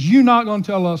and says, you're not going to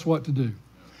tell us what to do.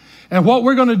 And what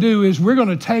we're going to do is we're going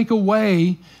to take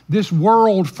away this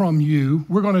world from you.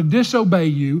 We're going to disobey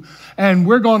you, and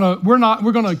we're going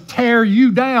to tear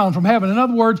you down from heaven. In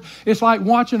other words, it's like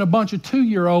watching a bunch of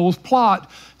 2-year-olds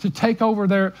plot to take over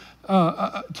their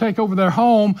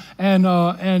home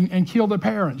and kill their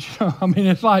parents. I mean,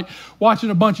 it's like watching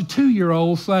a bunch of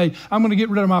 2-year-olds say, "I'm going to get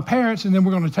rid of my parents, and then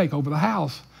we're going to take over the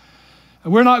house.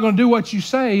 We're not going to do what you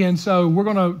say, and so we're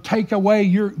going to take away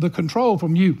the control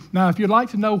from you." Now, if you'd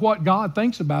like to know what God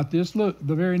thinks about this, look,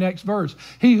 the very next verse.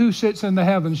 He who sits in the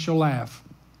heavens shall laugh.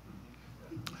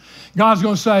 God's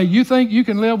going to say, "You think you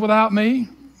can live without me?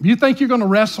 You think you're going to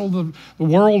wrestle the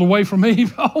world away from me?"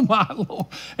 Oh, my Lord.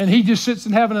 And he just sits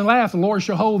in heaven and laughs. The Lord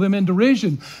shall hold them in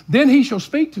derision. Then he shall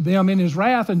speak to them in his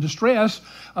wrath and distress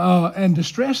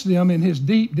them in his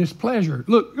deep displeasure.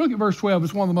 Look at verse 12.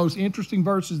 It's one of the most interesting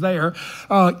verses there.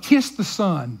 Kiss the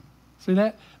Son. See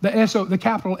that? The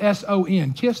capital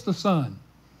S-O-N. Kiss the Son.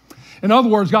 In other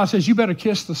words, God says, you better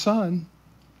kiss the Son.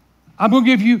 I'm going to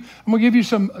give you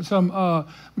some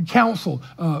counsel.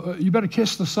 You better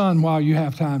kiss the Son while you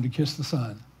have time to kiss the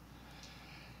Son.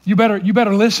 You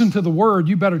better listen to the Word.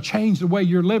 You better change the way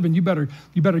you're living. You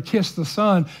better kiss the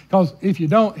Son, because if you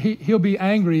don't, he'll be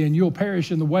angry and you'll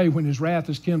perish in the way when his wrath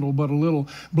is kindled. But a little,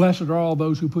 blessed are all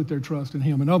those who put their trust in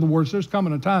him. In other words, there's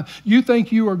coming a time you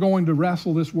think you are going to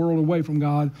wrestle this world away from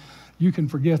God. You can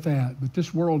forget that. But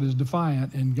this world is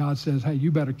defiant, and God says, hey,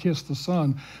 you better kiss the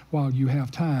Son while you have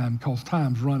time, because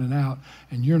time's running out,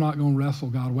 and you're not going to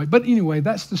wrestle God away. But anyway,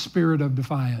 that's the spirit of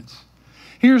defiance.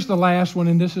 Here's the last one,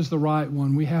 and this is the right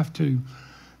one. We have to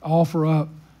offer up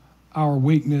our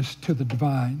weakness to the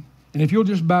divine. And if you'll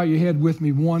just bow your head with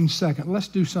me 1 second. Let's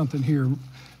do something here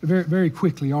very, very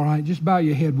quickly, all right? Just bow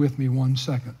your head with me 1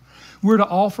 second. We're to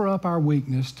offer up our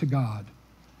weakness to God,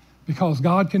 because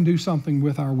God can do something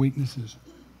with our weaknesses.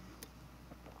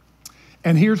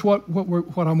 And here's what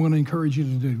I'm going to encourage you to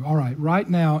do. All right, right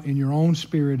now in your own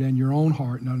spirit and your own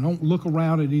heart. Now, don't look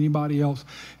around at anybody else,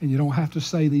 and you don't have to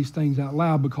say these things out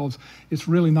loud, because it's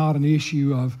really not an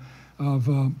issue of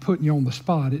putting you on the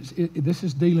spot. This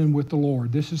is dealing with the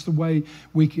Lord. This is the way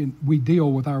we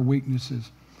deal with our weaknesses.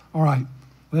 All right,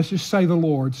 let's just say the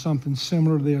Lord something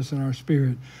similar to this in our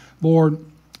spirit. Lord,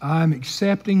 I'm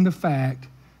accepting the fact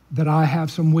that I have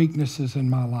some weaknesses in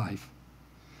my life.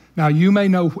 Now, you may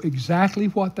know exactly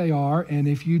what they are, and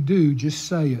if you do, just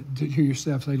say it to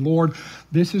yourself. Say, Lord,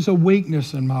 this is a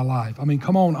weakness in my life. I mean,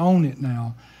 come on, own it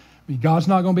now. I mean, God's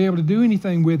not going to be able to do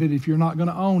anything with it if you're not going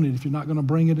to own it, if you're not going to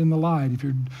bring it in the light, if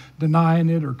you're denying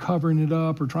it or covering it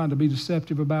up or trying to be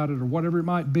deceptive about it or whatever it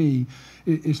might be.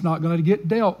 It's not going to get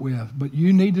dealt with. But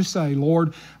you need to say,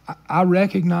 Lord, I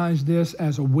recognize this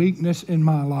as a weakness in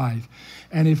my life.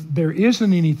 And if there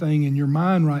isn't anything in your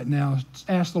mind right now,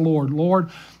 ask the Lord,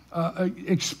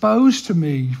 expose to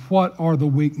me what are the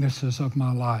weaknesses of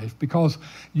my life, because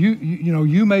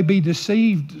you may be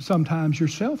deceived sometimes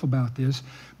yourself about this,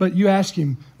 but you ask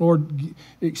him, Lord,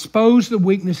 expose the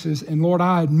weaknesses, and Lord,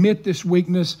 I admit this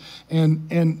weakness, and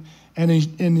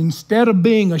instead of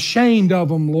being ashamed of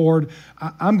them, Lord,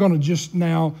 I'm going to just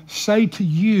now say to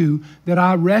you that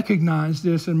I recognize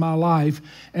this in my life,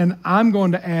 and I'm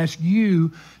going to ask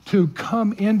you to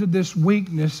come into this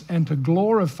weakness and to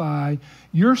glorify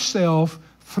yourself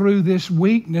through this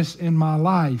weakness in my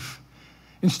life.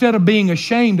 Instead of being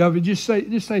ashamed of it, just say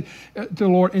to the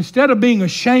Lord, instead of being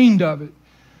ashamed of it,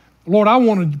 Lord, I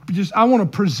want to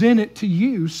present it to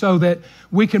you so that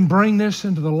we can bring this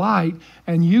into the light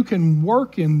and you can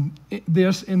work in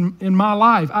this in my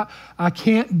life. I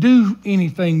can't do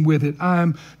anything with it.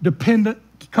 I'm dependent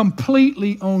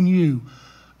completely on you.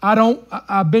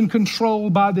 I've been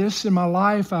controlled by this in my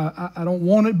life. I don't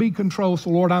want it to be controlled,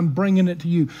 so Lord, I'm bringing it to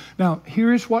you. Now,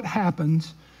 here's what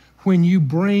happens when you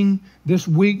bring this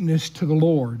weakness to the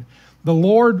Lord. The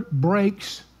Lord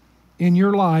breaks in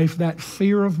your life that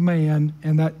fear of man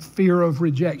and that fear of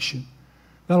rejection.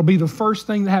 That'll be the first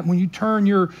thing that happens. When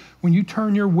you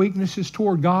turn your weaknesses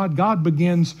toward God, God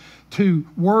begins to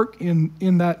work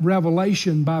in that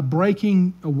revelation by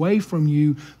breaking away from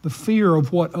you the fear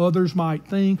of what others might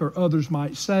think or others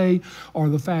might say, or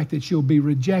the fact that you'll be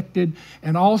rejected.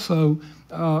 And also,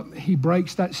 he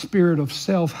breaks that spirit of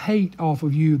self-hate off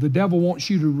of you. The devil wants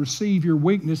you to receive your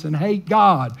weakness and hate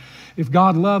God. If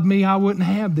God loved me, I wouldn't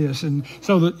have this. And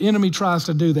so the enemy tries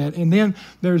to do that. And then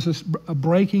there's a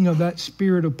breaking of that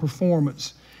spirit of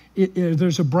performance.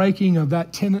 There's a breaking of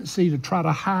that tendency to try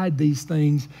to hide these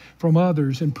things from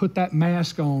others and put that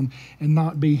mask on and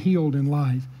not be healed in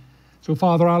life. So,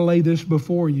 Father, I lay this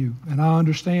before you, and I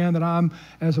understand that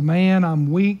as a man,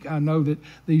 I'm weak. I know that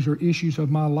these are issues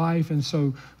of my life, and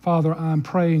so, Father, I'm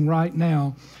praying right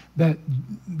now that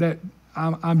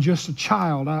I'm just a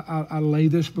child. I lay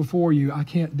this before you. I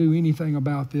can't do anything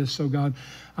about this, so God,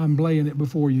 I'm laying it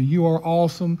before you. You are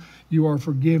awesome. You are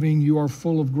forgiving. You are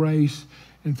full of grace.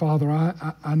 And Father,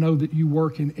 I know that you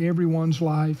work in everyone's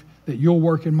life, that you'll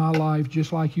work in my life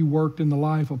just like you worked in the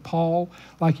life of Paul,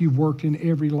 like you've worked in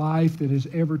every life that has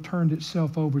ever turned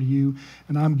itself over to you.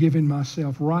 And I'm giving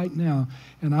myself right now,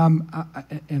 and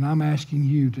I'm asking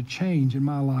you to change in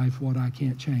my life what I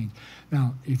can't change.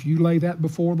 Now, if you lay that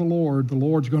before the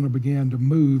Lord's going to begin to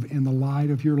move in the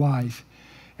light of your life.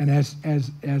 And as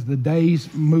the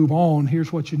days move on,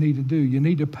 here's what you need to do. You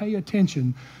need to pay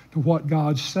attention to what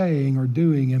God's saying or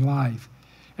doing in life.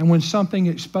 And when something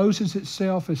exposes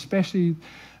itself, especially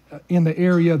in the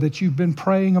area that you've been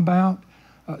praying about,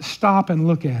 stop and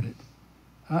look at it.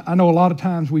 I know a lot of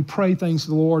times we pray things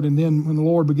to the Lord, and then when the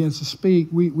Lord begins to speak,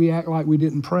 we act like we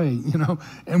didn't pray,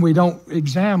 and we don't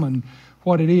examine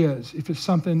what it is. If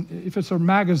it's a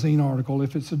magazine article,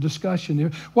 if it's a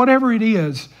discussion, whatever it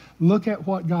is, look at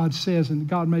what God says, and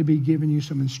God may be giving you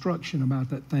some instruction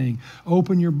about that thing.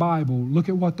 Open your Bible. Look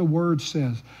at what the Word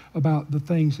says about the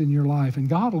things in your life, and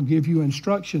God will give you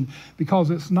instruction, because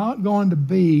it's not going to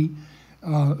be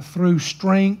through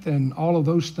strength and all of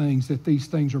those things that these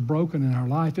things are broken in our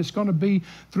life. It's going to be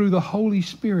through the Holy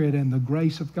Spirit and the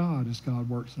grace of God as God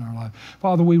works in our life.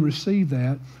 Father, we receive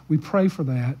that. We pray for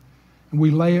that. And we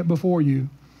lay it before you.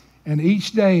 And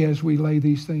each day as we lay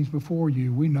these things before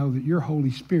you, we know that your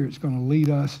Holy Spirit's going to lead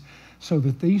us so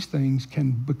that these things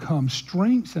can become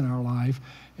strengths in our life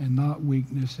and not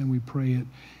weakness. And we pray it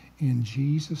in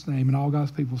Jesus' name. And all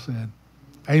God's people said,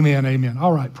 amen, amen.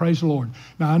 All right, praise the Lord.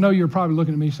 Now, I know you're probably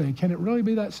looking at me saying, can it really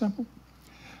be that simple?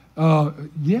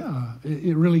 Yeah,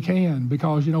 it really can.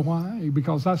 Because you know why?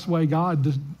 Because that's the way God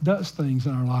does things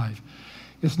in our life.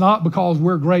 It's not because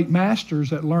we're great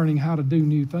masters at learning how to do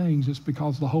new things. It's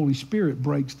because the Holy Spirit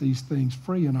breaks these things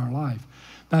free in our life.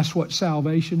 That's what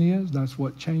salvation is. That's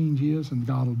what change is, and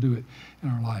God will do it in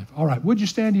our life. All right, would you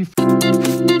stand to your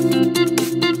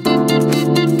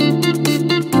feet?